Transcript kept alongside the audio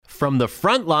from the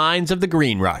front lines of the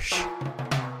green rush.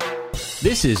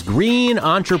 This is Green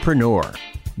Entrepreneur,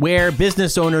 where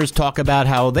business owners talk about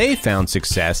how they found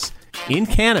success in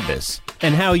cannabis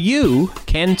and how you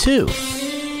can too.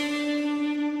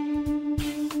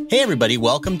 Hey everybody,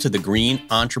 welcome to the Green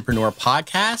Entrepreneur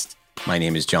Podcast. My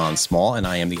name is John Small and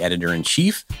I am the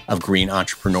editor-in-chief of Green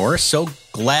Entrepreneur. So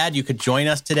glad you could join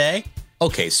us today.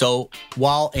 Okay, so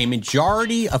while a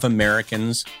majority of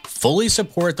Americans fully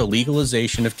support the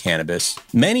legalization of cannabis,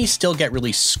 many still get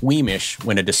really squeamish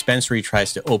when a dispensary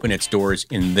tries to open its doors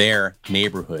in their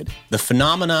neighborhood. The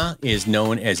phenomena is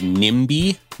known as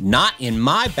NIMBY, not in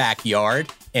my backyard.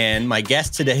 And my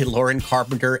guests today, Lauren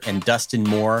Carpenter and Dustin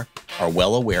Moore, are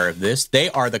well aware of this.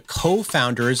 They are the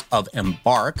co-founders of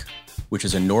Embark, which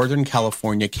is a Northern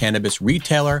California cannabis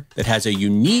retailer that has a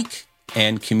unique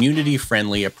and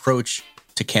community-friendly approach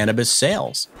to cannabis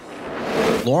sales.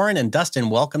 Lauren and Dustin,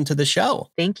 welcome to the show.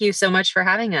 Thank you so much for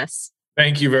having us.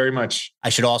 Thank you very much. I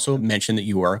should also mention that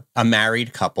you are a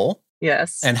married couple.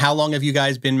 Yes. And how long have you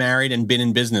guys been married and been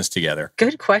in business together?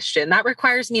 Good question. That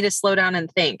requires me to slow down and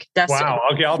think. Dustin. Wow.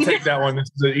 Okay, I'll take that one. This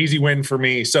is an easy win for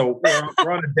me. So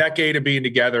we're on a decade of being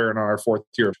together and on our fourth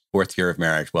year. Fourth year of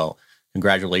marriage. Well,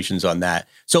 congratulations on that.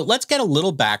 So let's get a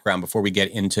little background before we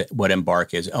get into what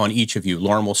Embark is on each of you.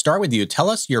 Lauren, we'll start with you. Tell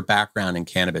us your background in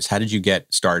cannabis. How did you get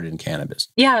started in cannabis?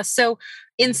 Yeah. So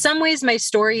in some ways, my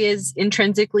story is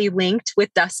intrinsically linked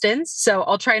with Dustin's. So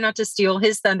I'll try not to steal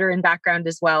his thunder and background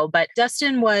as well. But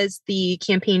Dustin was the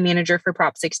campaign manager for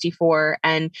Prop 64.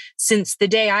 And since the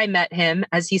day I met him,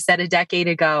 as he said a decade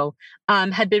ago,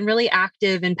 had been really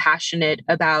active and passionate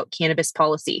about cannabis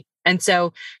policy. And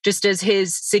so just as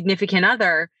his significant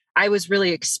other, I was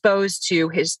really exposed to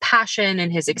his passion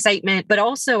and his excitement, but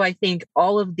also I think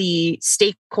all of the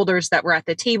stakeholders that were at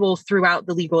the table throughout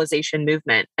the legalization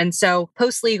movement. And so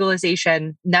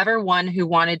post-legalization, never one who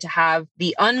wanted to have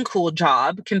the uncool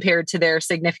job compared to their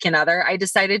significant other, I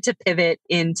decided to pivot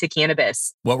into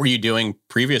cannabis. What were you doing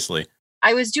previously?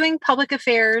 I was doing public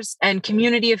affairs and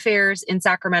community affairs in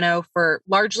Sacramento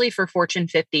largely for Fortune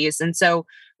 50s. And so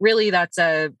really that's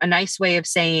a nice way of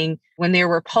saying when there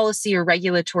were policy or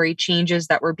regulatory changes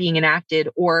that were being enacted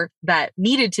or that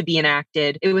needed to be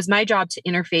enacted, it was my job to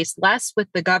interface less with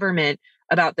the government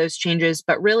about those changes,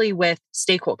 but really with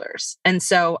stakeholders. And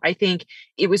so I think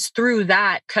it was through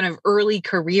that kind of early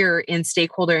career in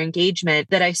stakeholder engagement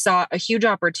that I saw a huge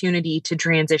opportunity to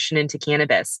transition into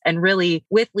cannabis. And really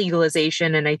with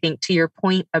legalization, and I think to your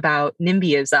point about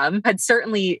NIMBYism, had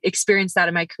certainly experienced that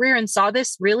in my career and saw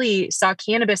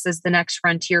cannabis as the next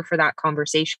frontier for that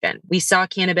conversation. We saw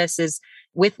cannabis as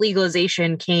with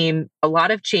legalization came a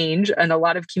lot of change, and a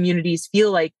lot of communities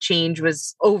feel like change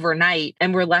was overnight.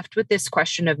 And we're left with this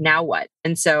question of now what?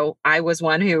 And so I was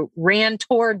one who ran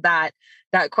toward that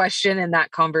question and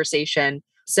that conversation.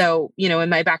 So, in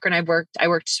my background, I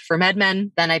worked for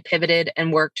MedMen, then I pivoted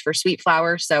and worked for Sweet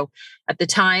Flower. So at the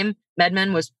time,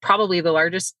 MedMen was probably the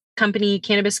largest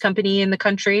cannabis company in the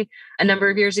country a number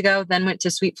of years ago, then went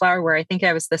to Sweet Flower, where I think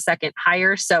I was the second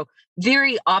hire. So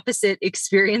very opposite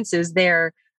experiences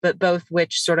there, but both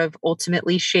which sort of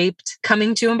ultimately shaped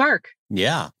coming to Embark.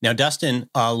 Yeah. Now, Dustin,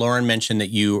 Lauren mentioned that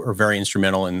you are very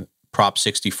instrumental in Prop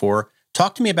 64.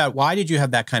 Talk to me about why did you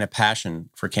have that kind of passion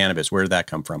for cannabis? Where did that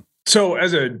come from? So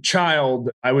as a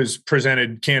child, I was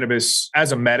presented cannabis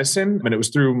as a medicine, and it was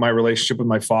through my relationship with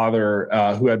my father,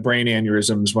 who had brain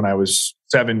aneurysms when I was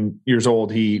 7 years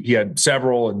old. He had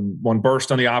several, and one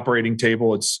burst on the operating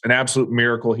table. It's an absolute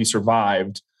miracle he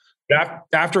survived.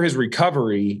 After his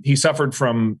recovery, he suffered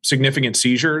from significant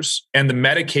seizures, and the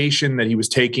medication that he was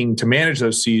taking to manage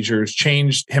those seizures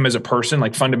changed him as a person,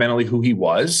 like fundamentally who he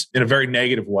was, in a very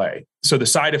negative way. So the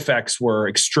side effects were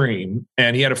extreme.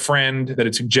 And he had a friend that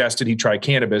had suggested he try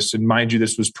cannabis. And mind you,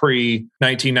 this was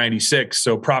pre-1996.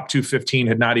 So Prop 215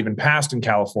 had not even passed in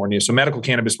California. So medical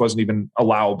cannabis wasn't even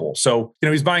allowable. So,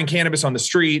 he's buying cannabis on the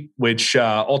street, which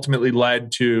ultimately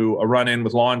led to a run-in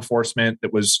with law enforcement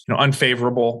that was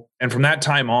unfavorable. And from that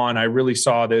time on, I really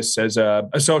saw this as a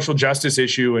social justice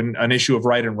issue and an issue of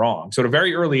right and wrong. So at a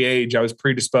very early age, I was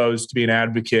predisposed to be an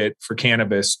advocate for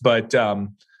cannabis, but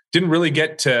didn't really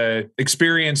get to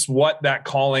experience what that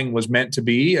calling was meant to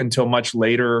be until much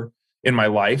later in my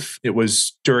life. It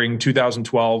was during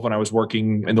 2012 when I was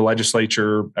working in the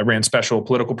legislature. I ran special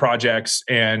political projects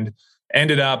and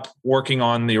ended up working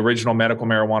on the original Medical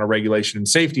Marijuana Regulation and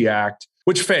Safety Act,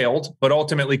 which failed, but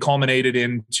ultimately culminated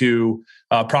into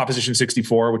Proposition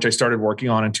 64, which I started working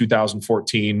on in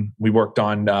 2014. We worked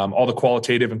on all the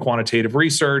qualitative and quantitative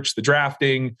research, the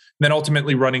drafting, and then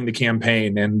ultimately running the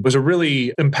campaign. And it was a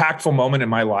really impactful moment in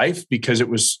my life because it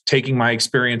was taking my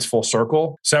experience full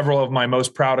circle. Several of my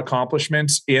most proud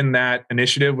accomplishments in that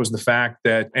initiative was the fact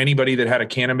that anybody that had a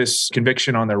cannabis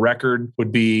conviction on their record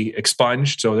would be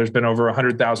expunged. So there's been over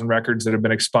 100,000 records that have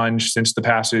been expunged since the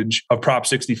passage of Prop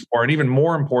 64. And even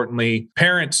more importantly,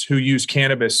 parents who use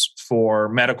cannabis for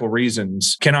medical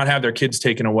reasons cannot have their kids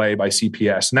taken away by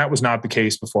CPS. And that was not the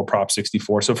case before Prop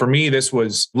 64. So for me, this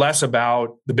was less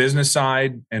about the business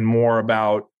side and more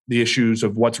about the issues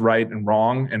of what's right and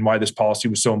wrong and why this policy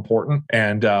was so important.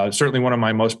 And certainly one of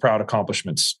my most proud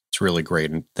accomplishments. It's really great.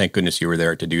 And thank goodness you were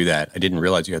there to do that. I didn't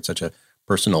realize you had such a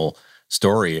personal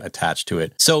story attached to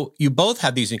it. So you both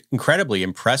have these incredibly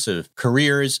impressive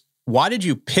careers. Why did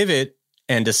you pivot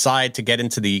and decide to get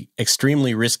into the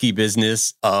extremely risky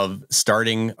business of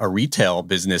starting a retail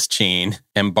business chain,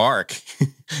 Embark?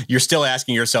 You're still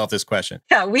asking yourself this question.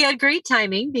 Yeah, we had great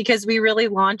timing because we really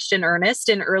launched in earnest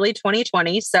in early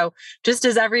 2020. So just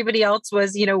as everybody else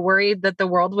was, worried that the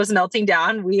world was melting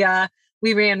down, we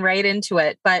ran right into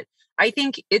it. But I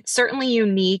think it's certainly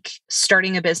unique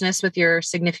starting a business with your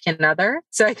significant other.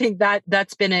 So I think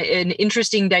that's been an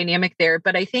interesting dynamic there.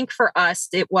 But I think for us,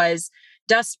 it was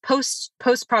post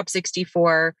Prop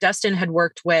 64, Dustin had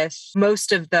worked with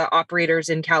most of the operators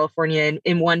in California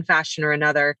in one fashion or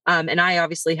another. And I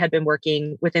obviously had been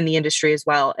working within the industry as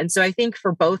well. And so I think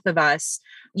for both of us,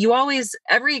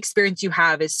 every experience you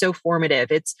have is so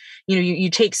formative. It's, you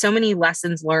take so many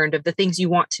lessons learned of the things you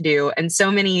want to do and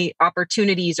so many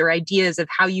opportunities or ideas of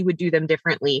how you would do them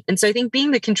differently. And so I think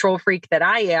being the control freak that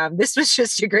I am, this was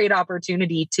just a great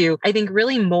opportunity to, I think,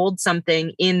 really mold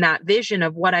something in that vision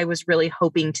of what I was really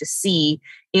hoping to see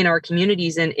in our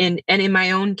communities and in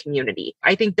my own community.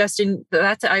 I think, Dustin,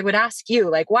 I would ask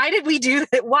you, why did we do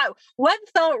that? What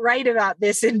felt right about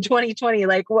this in 2020?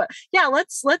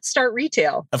 Let's start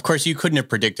retail. Of course, you couldn't have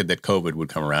predicted that COVID would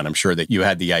come around. I'm sure that you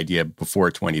had the idea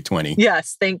before 2020.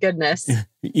 Yes, thank goodness.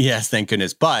 Yes, thank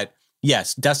goodness. But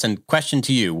yes, Dustin, question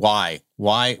to you. Why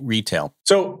retail?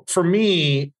 So for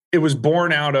me, it was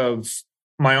born out of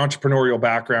my entrepreneurial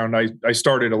background. I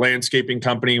started a landscaping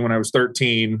company when I was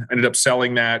 13, ended up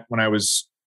selling that when I was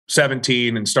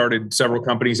 17 and started several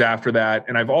companies after that.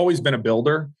 And I've always been a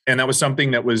builder. And that was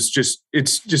something that was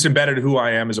it's just embedded who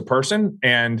I am as a person.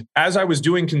 And as I was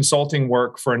doing consulting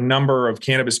work for a number of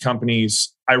cannabis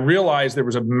companies, I realized there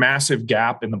was a massive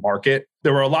gap in the market.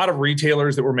 There were a lot of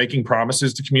retailers that were making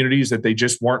promises to communities that they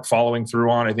just weren't following through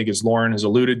on, I think, as Lauren has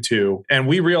alluded to. And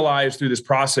we realized through this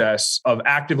process of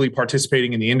actively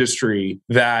participating in the industry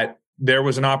that there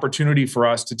was an opportunity for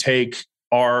us to take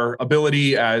our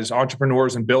ability as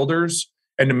entrepreneurs and builders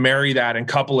and to marry that and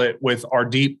couple it with our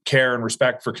deep care and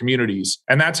respect for communities.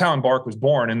 And that's how Embark was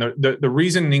born. And the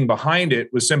reasoning behind it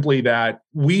was simply that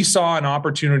we saw an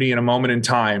opportunity in a moment in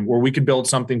time where we could build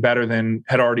something better than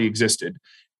had already existed.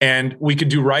 And we could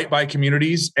do right by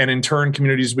communities, and in turn,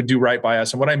 communities would do right by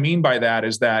us. And what I mean by that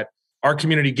is that our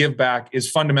community give back is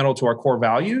fundamental to our core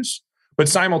values, but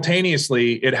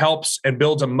simultaneously, it helps and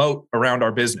builds a moat around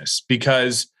our business.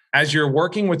 Because as you're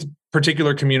working with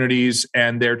particular communities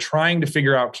and they're trying to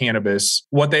figure out cannabis,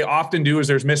 what they often do is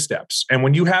there's missteps. And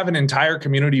when you have an entire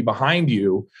community behind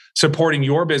you supporting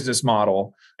your business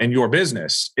model and your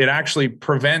business, it actually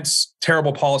prevents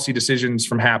terrible policy decisions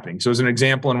from happening. So as an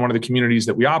example, in one of the communities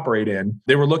that we operate in,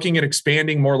 they were looking at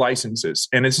expanding more licenses.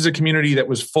 And this is a community that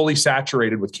was fully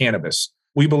saturated with cannabis.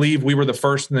 We believe we were the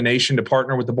first in the nation to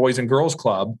partner with the Boys and Girls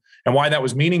Club. And why that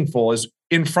was meaningful is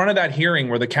in front of that hearing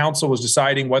where the council was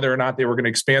deciding whether or not they were going to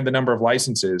expand the number of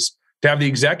licenses, to have the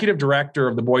executive director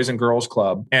of the Boys and Girls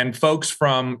Club and folks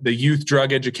from the Youth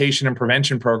Drug Education and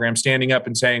Prevention Program standing up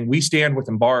and saying, we stand with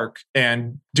Embark,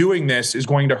 and doing this is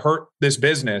going to hurt this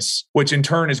business, which in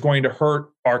turn is going to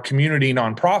hurt our community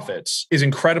nonprofits, is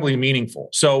incredibly meaningful.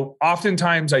 So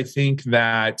oftentimes I think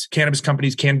that cannabis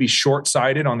companies can be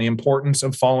short-sighted on the importance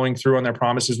of following through on their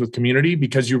promises with community,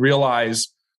 because you realize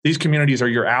these communities are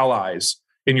your allies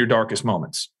in your darkest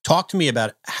moments. Talk to me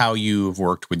about how you've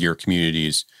worked with your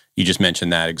communities. You just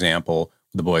mentioned that example,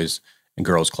 the Boys and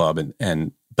Girls Club,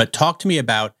 but talk to me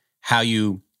about how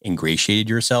you ingratiated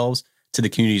yourselves to the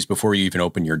communities before you even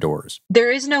opened your doors.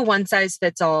 There is no one size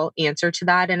fits all answer to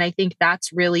that. And I think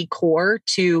that's really core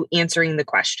to answering the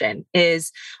question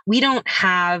is we don't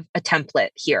have a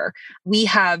template here. We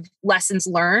have lessons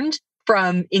learned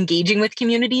from engaging with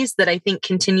communities that I think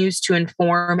continues to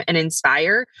inform and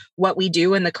inspire what we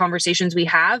do and the conversations we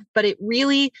have. But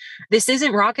this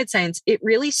isn't rocket science. It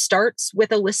really starts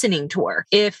with a listening tour.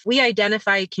 If we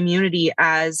identify a community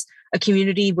as a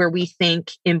community where we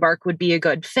think Embark would be a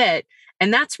good fit,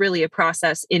 and that's really a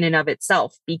process in and of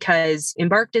itself, because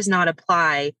Embark does not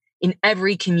apply in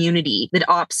every community that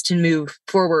opts to move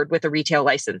forward with a retail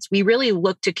license. We really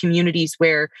look to communities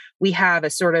where we have we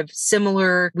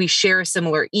share a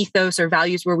similar ethos or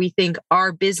values, where we think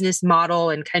our business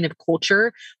model and kind of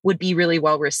culture would be really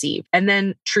well received. And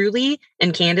then truly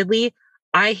and candidly,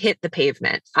 I hit the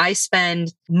pavement. I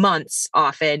spend months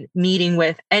often meeting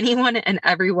with anyone and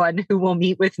everyone who will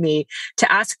meet with me to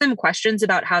ask them questions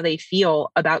about how they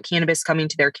feel about cannabis coming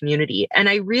to their community. And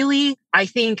I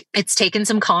think it's taken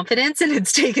some confidence and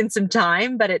it's taken some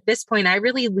time, but at this point, I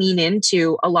really lean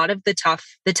into a lot of the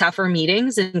tougher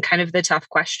meetings and kind of the tough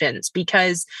questions,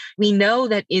 because we know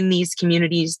that in these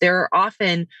communities, there are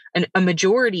often a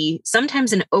majority,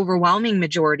 sometimes an overwhelming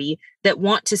majority, that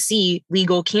want to see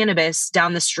legal cannabis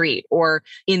down the street or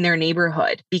in their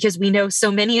neighborhood, because we know so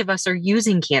many of us are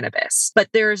using cannabis. But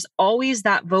there's always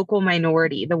that vocal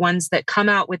minority, the ones that come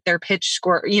out with their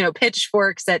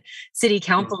pitchforks at city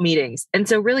council meetings. And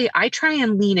so really, I try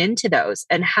and lean into those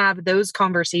and have those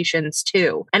conversations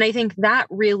too. And I think that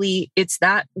really, it's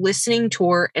that listening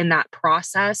tour and that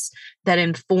process that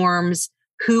informs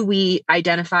who we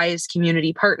identify as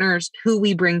community partners, who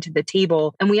we bring to the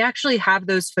table. And we actually have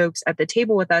those folks at the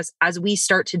table with us as we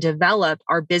start to develop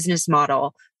our business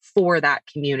model for that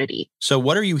community. So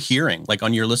what are you hearing? Like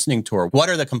on your listening tour, what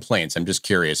are the complaints? I'm just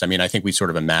curious. I mean, I think we sort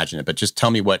of imagine it, but just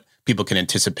tell me what people can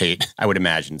anticipate. I would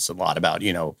imagine it's a lot about,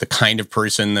 the kind of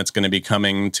person that's going to be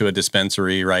coming to a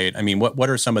dispensary, right? I mean, what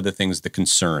are some of the things, the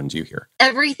concerns you hear?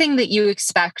 Everything that you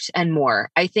expect and more.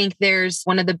 I think there's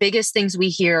one of the biggest things we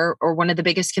hear, or one of the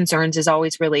biggest concerns, is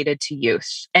always related to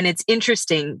youth. And it's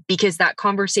interesting because that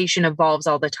conversation evolves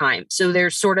all the time. So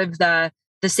there's sort of the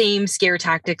same scare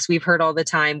tactics we've heard all the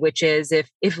time, which is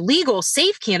if legal,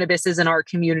 safe cannabis is in our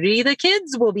community, the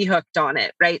kids will be hooked on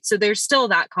it, right? So there's still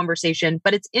that conversation,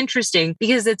 but it's interesting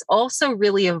because it's also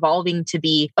really evolving to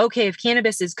be, okay, if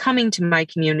cannabis is coming to my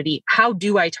community, how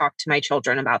do I talk to my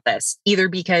children about this? Either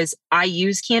because I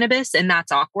use cannabis and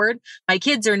that's awkward. My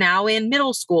kids are now in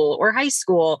middle school or high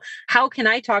school. How can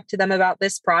I talk to them about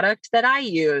this product that I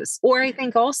use? Or I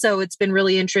think also it's been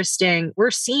really interesting.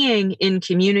 We're seeing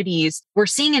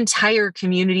entire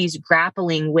communities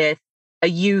grappling with a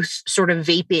youth sort of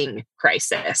vaping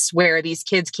crisis, where these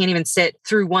kids can't even sit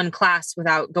through one class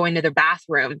without going to the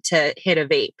bathroom to hit a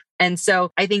vape. And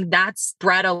so I think that's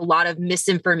bred a lot of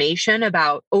misinformation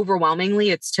about,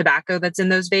 overwhelmingly, it's tobacco that's in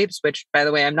those vapes, which, by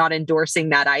the way, I'm not endorsing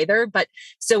that either. But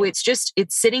so it's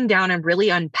sitting down and really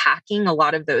unpacking a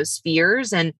lot of those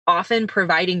fears and often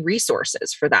providing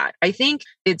resources for that. I think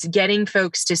it's getting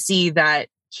folks to see that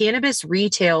cannabis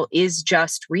retail is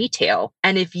just retail.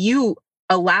 And if you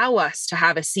allow us to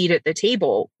have a seat at the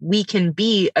table, we can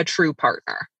be a true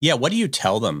partner. Yeah. What do you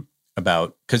tell them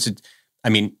about? Because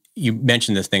you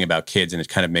mentioned this thing about kids, and it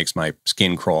kind of makes my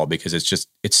skin crawl because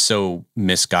it's so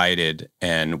misguided.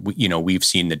 And we've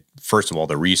seen that, first of all,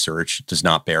 the research does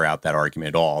not bear out that argument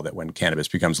at all, that when cannabis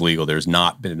becomes legal, there's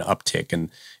not been an uptick. And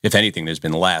if anything, there's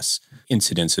been less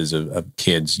incidences of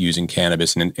kids using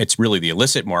cannabis. And it's really the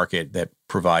illicit market that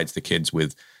provides the kids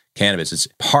with cannabis. It's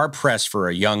hard pressed for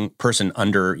a young person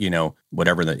under,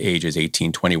 whatever the age is,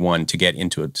 18, 21, to get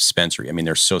into a dispensary. I mean,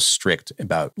 they're so strict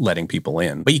about letting people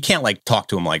in. But you can't talk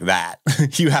to them like that.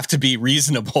 You have to be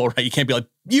reasonable, right? You can't be like,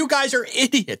 you guys are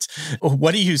idiots.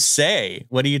 What do you say?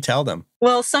 What do you tell them?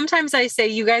 Well, sometimes I say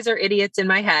you guys are idiots in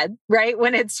my head, right?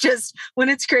 When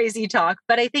it's crazy talk.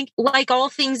 But I think, like all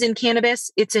things in cannabis,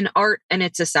 it's an art and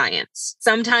it's a science.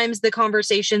 Sometimes the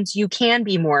conversations, you can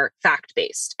be more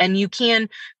fact-based and you can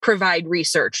provide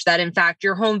research that, in fact,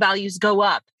 your home values go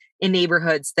up in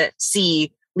neighborhoods that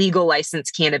see legal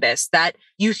licensed cannabis, that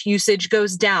youth usage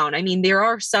goes down. I mean, there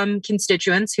are some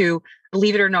constituents who,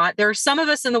 believe it or not, there are some of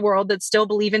us in the world that still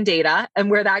believe in data, and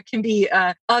where that can be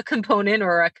a component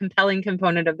or a compelling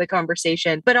component of the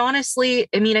conversation. But honestly,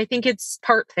 I think it's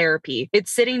part therapy.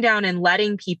 It's sitting down and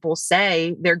letting people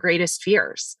say their greatest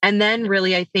fears. And then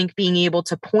really, I think being able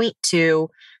to point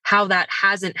to how that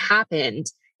hasn't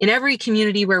happened in every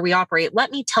community where we operate. Let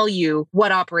me tell you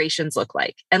what operations look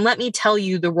like. And let me tell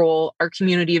you the role our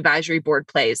community advisory board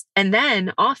plays. And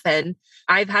then often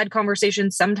I've had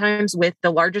conversations sometimes with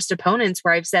the largest opponents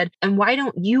where I've said, and why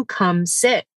don't you come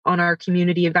sit on our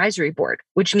community advisory board?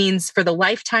 Which means for the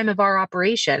lifetime of our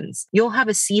operations, you'll have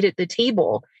a seat at the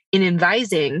table in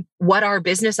advising what our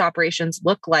business operations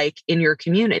look like in your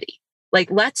community. Like,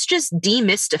 let's just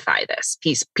demystify this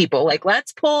piece, people. Like,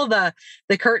 let's pull the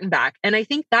curtain back. And I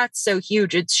think that's so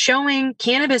huge. It's showing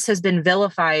cannabis has been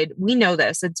vilified. We know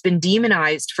this. It's been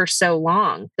demonized for so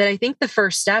long that I think the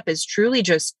first step is truly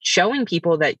just showing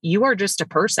people that you are just a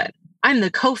person. I'm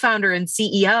the co-founder and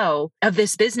CEO of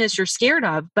this business you're scared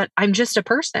of, but I'm just a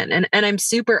person. And I'm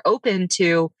super open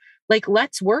to, like,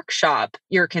 let's workshop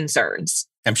your concerns.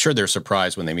 I'm sure they're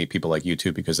surprised when they meet people like you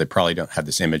too, because they probably don't have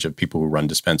this image of people who run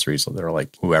dispensaries that are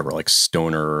like whoever, like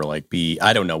Stoner or like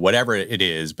I don't know, whatever it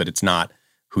is, but it's not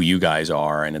who you guys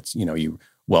are. And it's, you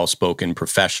well-spoken,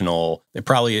 professional.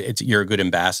 You're good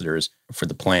ambassadors for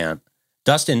the plant.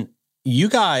 Dustin, you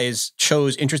guys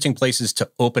chose interesting places to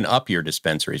open up your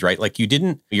dispensaries, right? Like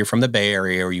you're from the Bay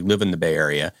Area or you live in the Bay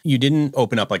Area. You didn't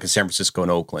open up like a San Francisco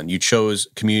and Oakland. You chose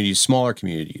smaller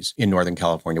communities in Northern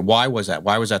California. Why was that?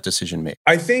 Why was that decision made?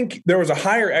 I think there was a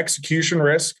higher execution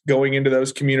risk going into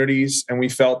those communities. And we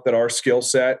felt that our skill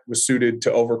set was suited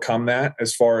to overcome that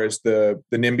as far as the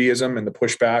NIMBYism and the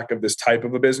pushback of this type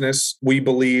of a business. We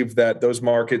believe that those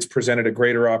markets presented a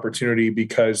greater opportunity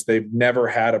because they've never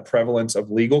had a prevalence of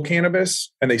legal cannabis.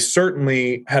 And they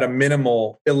certainly had a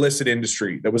minimal illicit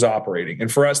industry that was operating.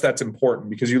 And for us, that's important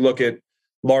because you look at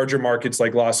larger markets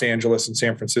like Los Angeles and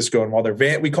San Francisco, and while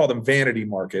we call them vanity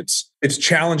markets, it's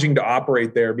challenging to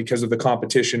operate there because of the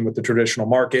competition with the traditional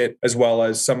market, as well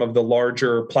as some of the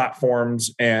larger platforms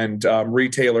and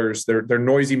retailers. They're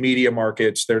noisy media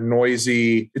markets. They're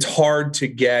noisy. It's hard to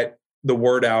get the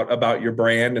word out about your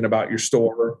brand and about your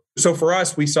store. So for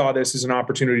us, we saw this as an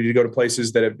opportunity to go to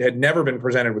places that had never been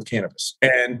presented with cannabis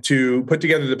and to put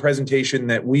together the presentation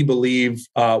that we believe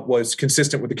was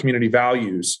consistent with the community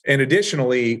values. And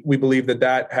additionally, we believe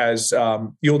that has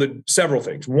yielded several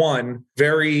things. One,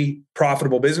 very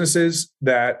profitable businesses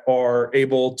that are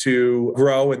able to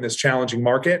grow in this challenging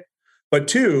market. But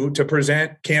two, to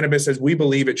present cannabis as we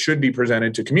believe it should be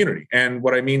presented to community. And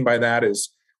what I mean by that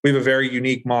is, we have a very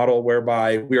unique model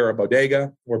whereby we are a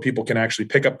bodega where people can actually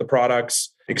pick up the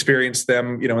products, experience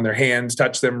them, in their hands,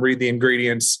 touch them, read the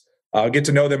ingredients, get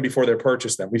to know them before they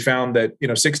purchase them. We found that,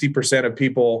 60% of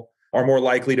people are more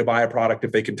likely to buy a product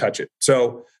if they can touch it.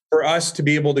 So for us to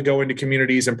be able to go into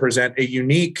communities and present a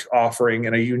unique offering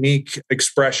and a unique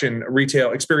expression,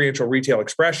 experiential retail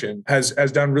expression has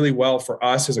done really well for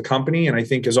us as a company. And I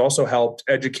think has also helped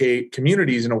educate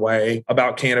communities in a way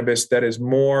about cannabis that is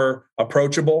more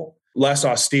approachable, less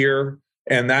austere.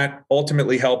 And that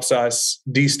ultimately helps us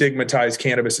destigmatize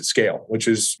cannabis at scale, which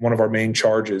is one of our main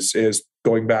charges, is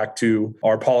going back to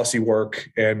our policy work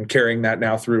and carrying that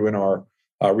now through in our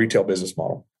retail business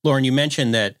model. Lauren, you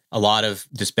mentioned that a lot of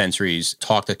dispensaries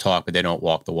talk the talk, but they don't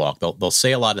walk the walk. They'll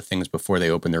say a lot of things before they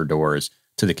open their doors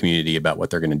to the community about what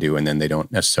they're going to do, and then they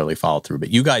don't necessarily follow through. But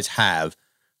you guys have.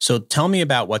 So tell me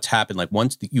about what's happened. Like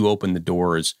once you open the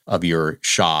doors of your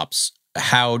shops,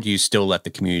 how do you still let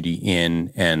the community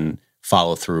in and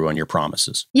follow through on your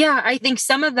promises? Yeah, I think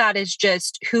some of that is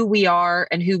just who we are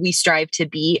and who we strive to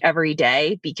be every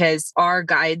day, because our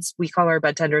guides, we call our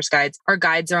bud tenders guides, our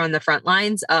guides are on the front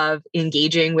lines of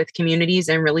engaging with communities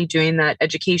and really doing that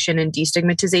education and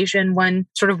destigmatization,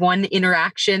 one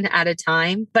interaction at a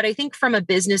time. But I think from a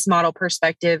business model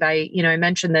perspective, I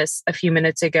mentioned this a few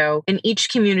minutes ago. In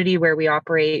each community where we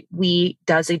operate, we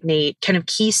designate kind of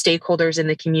key stakeholders in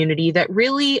the community that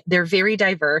really, they're very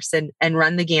diverse and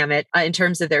run the gamut in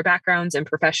terms of their backgrounds and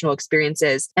professional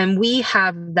experiences. And we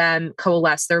have them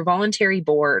coalesce their voluntary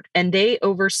board, and they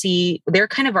oversee, they're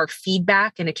kind of our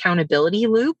feedback and accountability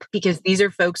loop, because these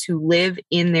are folks who live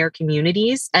in their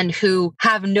communities and who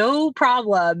have no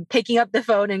problem picking up the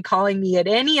phone and calling me at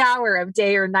any hour of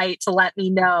day or night to let me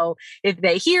know if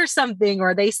they hear something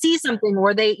or they see something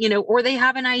or they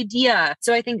have an idea.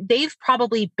 So I think they've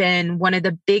probably been one of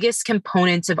the biggest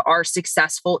components of our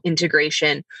successful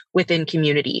integration within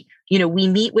community. We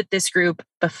meet with this group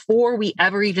before we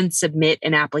ever even submit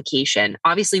an application.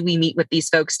 Obviously, we meet with these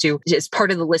folks as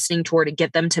part of the listening tour to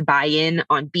get them to buy in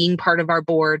on being part of our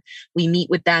board. We meet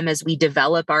with them as we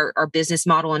develop our business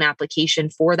model and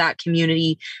application for that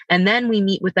community. And then we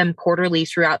meet with them quarterly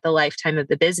throughout the lifetime of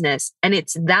the business. And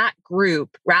it's that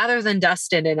group, rather than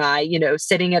Dustin and I,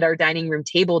 sitting at our dining room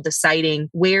table deciding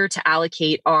where to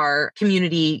allocate our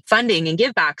community funding and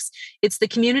givebacks, it's the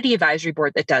community advisory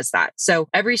board that does that. So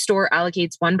every store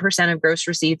allocates 1% of gross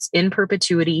receipts in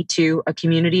perpetuity to a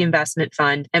community investment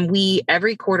fund. And we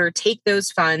every quarter take those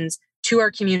funds to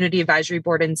our community advisory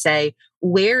board and say,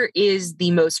 where is the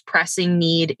most pressing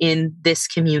need in this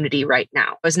community right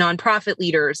now? As nonprofit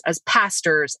leaders, as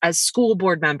pastors, as school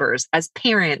board members, as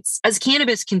parents, as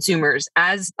cannabis consumers,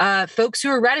 as folks who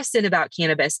are reticent about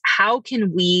cannabis, how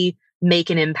can we make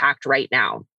an impact right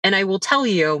now. And I will tell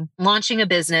you, launching a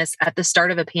business at the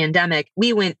start of a pandemic,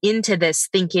 we went into this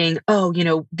thinking, oh,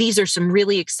 these are some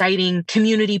really exciting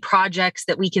community projects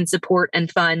that we can support and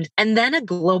fund. And then a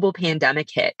global pandemic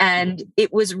hit. And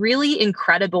it was really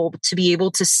incredible to be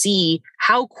able to see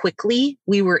how quickly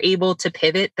we were able to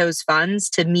pivot those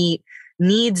funds to meet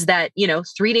needs that,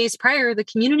 3 days prior, the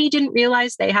community didn't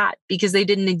realize they had because they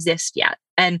didn't exist yet.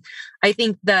 And I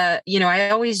think I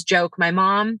always joke, my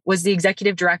mom was the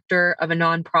executive director of a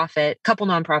couple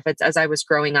nonprofits as I was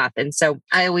growing up. And so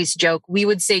I always joke, we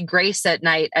would say grace at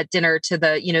night at dinner to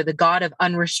the God of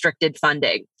unrestricted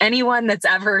funding. Anyone that's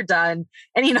ever done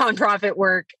any nonprofit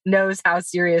work knows how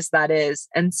serious that is.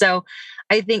 And so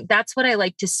I think that's what I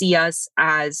like to see us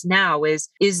as now is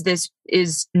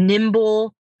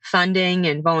nimble funding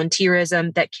and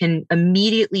volunteerism that can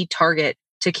immediately target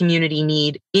to community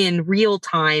need in real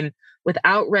time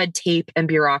without red tape and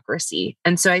bureaucracy.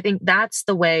 And so I think that's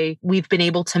the way we've been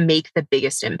able to make the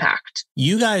biggest impact.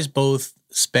 You guys both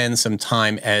spend some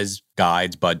time as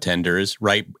guides, bud tenders,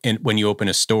 right? And when you open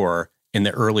a store in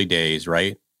the early days,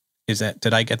 right? I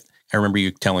remember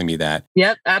you telling me that.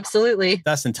 Yep, absolutely.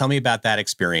 Dustin, tell me about that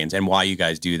experience and why you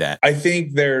guys do that. I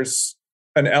think there's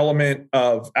an element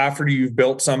of after you've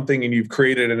built something and you've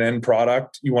created an end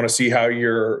product, you want to see how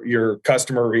your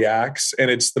customer reacts. And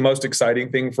it's the most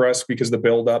exciting thing for us because the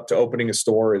build up to opening a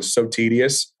store is so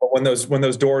tedious. But when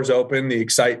those doors open, the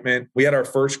excitement, we had our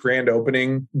first grand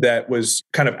opening that was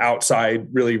kind of outside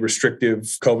really restrictive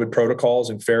COVID protocols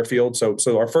in Fairfield. So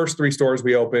our first 3 stores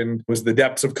we opened was the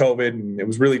depths of COVID, and it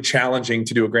was really challenging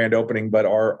to do a grand opening. But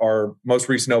our most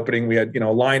recent opening, we had,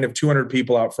 a line of 200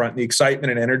 people out front, and the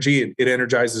excitement and energy, it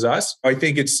energizes us. I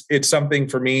think it's something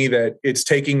for me that it's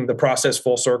taking the process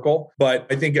full circle. But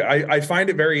I think I find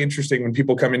it very interesting when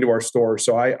people come into our store.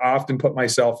 So I often put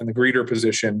myself in the greeter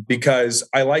position because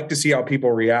I like to see how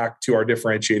people react to our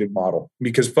differentiated model,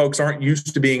 because folks aren't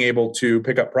used to being able to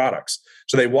pick up products.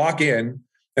 So they walk in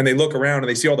and they look around and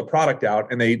they see all the product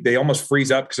out and they almost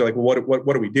freeze up because they're like, well,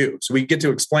 what do we do? So we get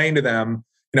to explain to them,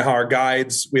 how our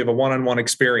guides, we have a one-on-one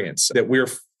experience that we're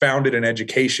founded in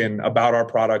education about our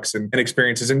products and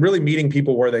experiences, and really meeting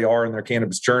people where they are in their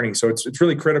cannabis journey. So it's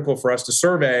really critical for us to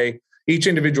survey each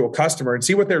individual customer and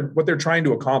see what they're trying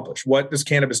to accomplish. What does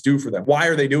cannabis do for them? Why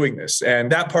are they doing this? And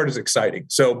that part is exciting.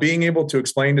 So being able to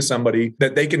explain to somebody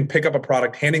that they can pick up a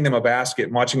product, handing them a basket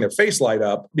and watching their face light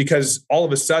up, because all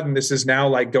of a sudden this is now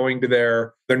like going to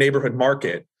their neighborhood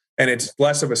market. And it's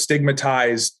less of a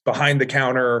stigmatized behind the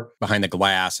counter. Behind the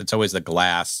glass. It's always the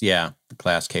glass. Yeah. The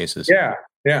glass cases. Yeah.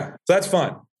 So that's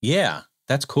fun. Yeah.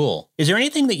 That's cool. Is there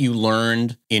anything that you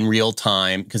learned in real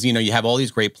time? Because, you have all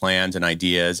these great plans and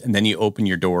ideas, and then you open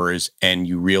your doors and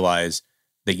you realize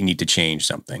that you need to change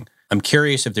something. I'm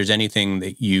curious if there's anything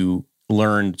that you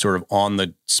learned sort of on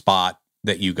the spot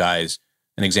that you guys,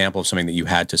 an example of something that you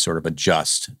had to sort of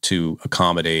adjust to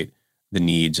accommodate the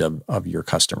needs of your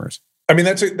customers. I mean,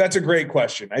 that's a great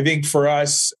question. I think for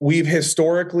us, we've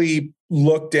historically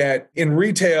looked at, in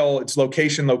retail, it's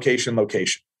location, location,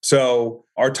 location. So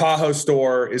our Tahoe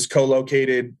store is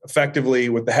co-located effectively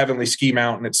with the Heavenly Ski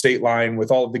Mountain at State Line with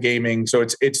all of the gaming. So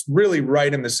it's really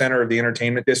right in the center of the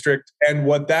entertainment district. And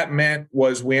what that meant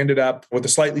was we ended up with a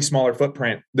slightly smaller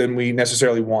footprint than we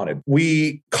necessarily wanted.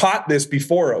 We caught this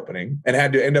before opening and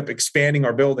had to end up expanding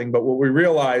our building. But what we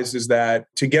realized is that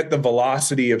to get the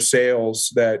velocity of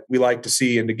sales that we like to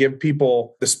see and to give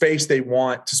people the space they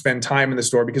want to spend time in the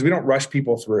store, because we don't rush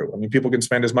people through. I mean, people can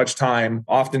spend as much time.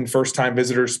 Often first-time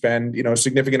visitors spend, a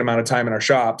significant amount of time in our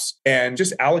shops, and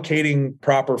just allocating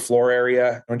proper floor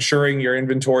area, ensuring your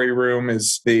inventory room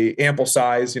is the ample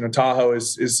size. Tahoe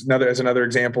is another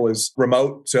example is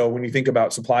remote. So when you think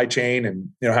about supply chain and,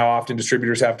 how often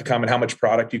distributors have to come and how much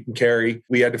product you can carry,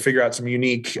 we had to figure out some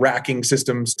unique racking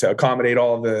systems to accommodate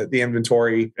all of the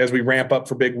inventory as we ramp up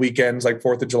for big weekends like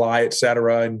 4th of July, et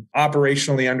cetera, and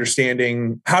operationally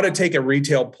understanding how to take a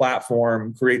retail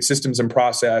platform, create systems and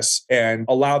process, and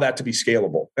allow that to be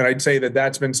scalable. And I'd say that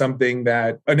that's been something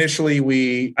that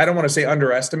initially I don't want to say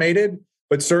underestimated,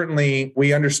 but certainly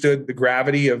we understood the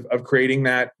gravity of creating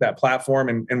that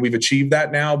platform, and we've achieved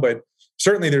that now. But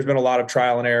certainly there's been a lot of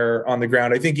trial and error on the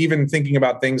ground. I think even thinking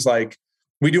about things like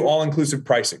we do all-inclusive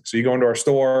pricing. So you go into our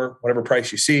store, whatever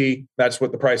price you see, that's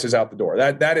what the price is out the door.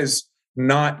 That is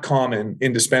not common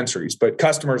in dispensaries, but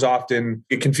customers often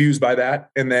get confused by that.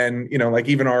 And then, like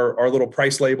even our little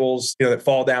price labels, that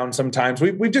fall down sometimes.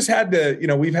 We've just had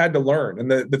to, we've had to learn. And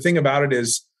the thing about it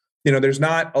is, there's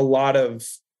not a lot of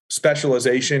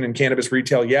specialization in cannabis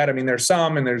retail yet. I mean, there's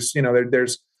some, and there's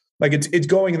like, it's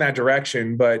going in that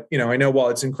direction. But, I know while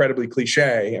it's incredibly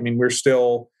cliche, I mean, we're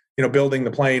still building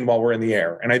the plane while we're in the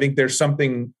air. And I think there's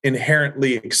something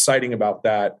inherently exciting about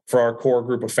that for our core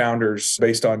group of founders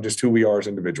based on just who we are as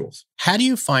individuals. How do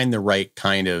you find the right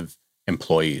kind of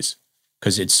employees?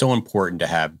 Because it's so important to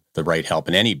have the right help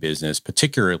in any business,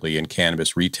 particularly in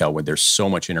cannabis retail, where there's so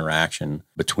much interaction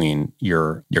between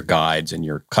your guides and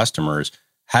your customers.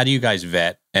 How do you guys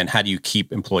vet and how do you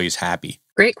keep employees happy?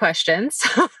 Great questions.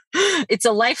 It's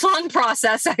a lifelong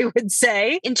process, I would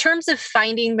say. In terms of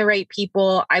finding the right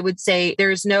people, I would say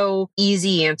there's no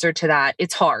easy answer to that.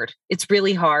 It's hard. It's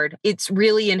really hard. It's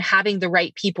really in having the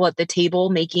right people at the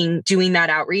table, doing that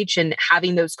outreach and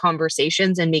having those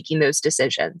conversations and making those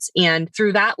decisions. And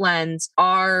through that lens,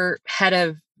 our head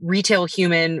of retail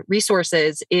human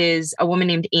resources is a woman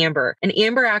named Amber. And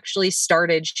Amber actually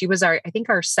she was I think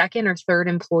our second or third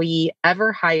employee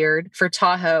ever hired for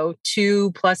Tahoe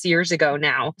 2+ years ago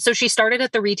now. So she started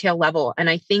at the retail level. And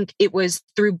I think it was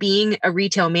through being a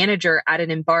retail manager at an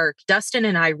Embark, Dustin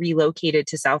and I relocated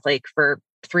to South Lake for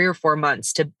 3 or 4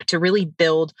 months to really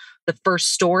build the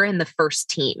first store and the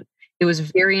first team. It was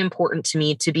very important to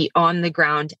me to be on the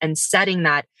ground and setting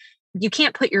that. You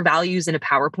can't put your values in a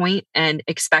PowerPoint and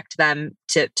expect them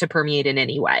to permeate in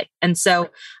any way. And so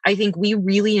I think we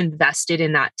really invested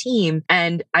in that team,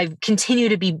 and I've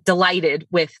continued to be delighted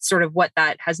with sort of what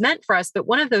that has meant for us. But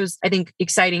one of those, I think,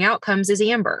 exciting outcomes is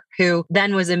Amber, who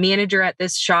then was a manager at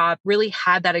this shop, really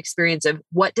had that experience of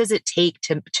what does it take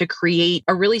to create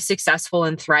a really successful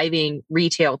and thriving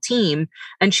retail team.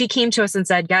 And she came to us and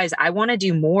said, guys, I want to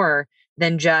do more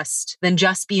than just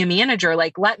be a manager.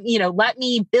 Like, let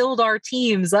me build our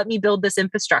teams, let me build this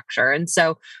infrastructure. And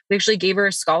so we actually gave her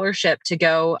a scholarship to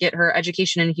go get her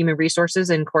education in human resources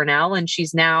in Cornell. And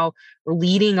she's now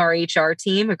leading our HR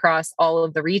team across all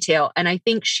of the retail. And I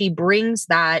think she's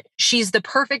the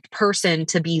perfect person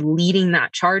to be leading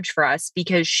that charge for us,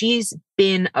 because she's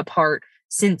been a part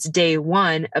since day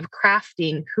one of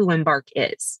crafting who Embark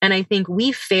is. And I think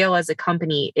we fail as a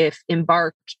company if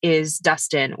Embark is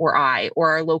Dustin or I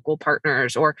or our local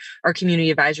partners or our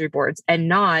community advisory boards and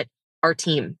not our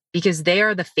team, because they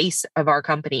are the face of our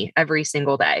company every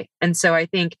single day. And so I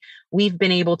think we've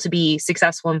been able to be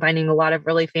successful in finding a lot of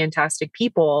really fantastic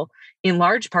people, in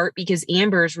large part because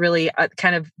Amber is really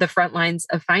kind of the front lines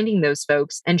of finding those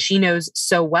folks. And she knows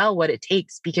so well what it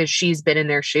takes because she's been in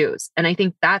their shoes. And I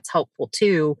think that's helpful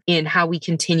too in how we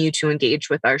continue to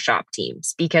engage with our shop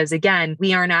teams, because again,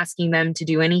 we aren't asking them to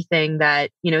do anything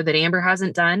that Amber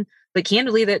hasn't done, but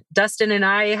candidly, that Dustin and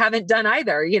I haven't done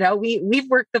either. We've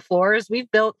worked the floors, we've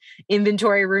built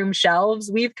inventory room shelves,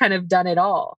 we've kind of done it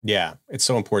all. Yeah, it's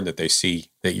so important that they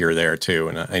see that you're there too.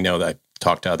 And I know that I've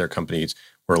talked to other companies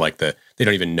where they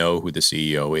don't even know who the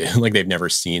CEO is, like they've never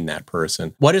seen that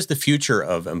person. What is the future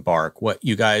of Embark?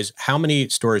 How many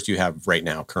stores do you have right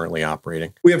now currently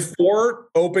operating? We have 4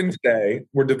 open today.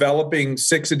 We're developing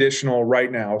 6 additional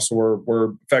right now. So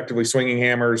we're effectively swinging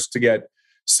hammers to get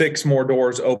 6 more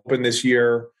doors open this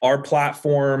year. Our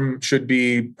platform should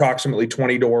be approximately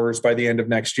 20 doors by the end of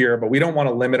next year, but we don't want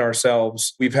to limit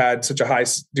ourselves. We've had such a high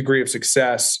degree of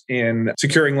success in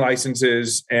securing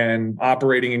licenses and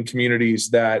operating in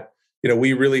communities that,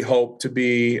 we really hope to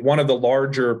be one of the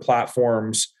larger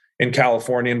platforms in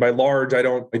California. And by large, I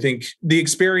think the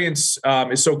experience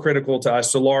is so critical to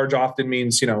us. So large often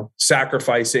means,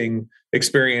 sacrificing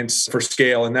experience for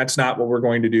scale. And that's not what we're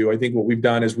going to do. I think what we've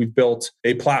done is we've built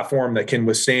a platform that can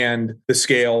withstand the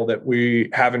scale that we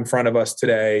have in front of us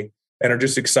today, and are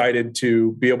just excited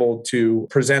to be able to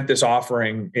present this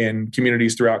offering in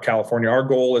communities throughout California. Our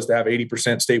goal is to have 80%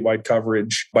 statewide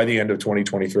coverage by the end of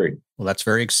 2023. Well, that's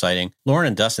very exciting. Lauren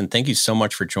and Dustin, thank you so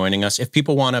much for joining us. If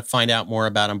people want to find out more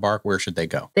about Embark, where should they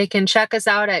go? They can check us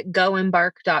out at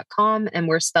goembark.com, and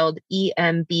we're spelled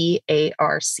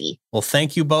EMBARC. Well,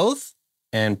 thank you both,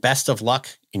 and best of luck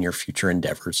in your future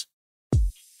endeavors.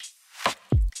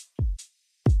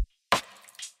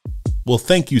 Well,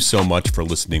 thank you so much for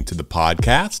listening to the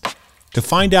podcast. To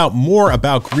find out more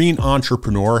about Green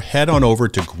Entrepreneur, head on over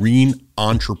to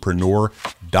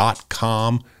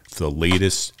greenentrepreneur.com for the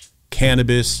latest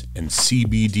cannabis and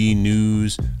CBD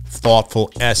news,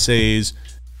 thoughtful essays,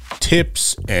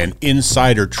 tips, and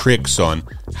insider tricks on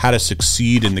how to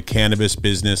succeed in the cannabis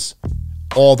business,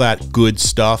 all that good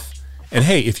stuff. And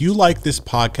hey, if you like this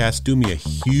podcast, do me a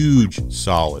huge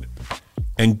solid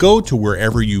and go to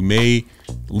wherever you may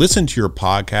listen to your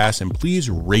podcast, and please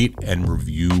rate and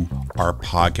review our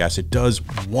podcast. It does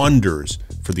wonders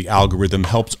for the algorithm,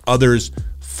 helps others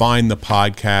find the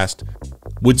podcast.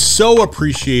 Would so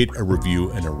appreciate a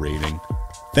review and a rating.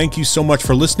 Thank you so much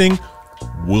for listening.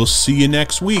 We'll see you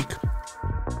next week.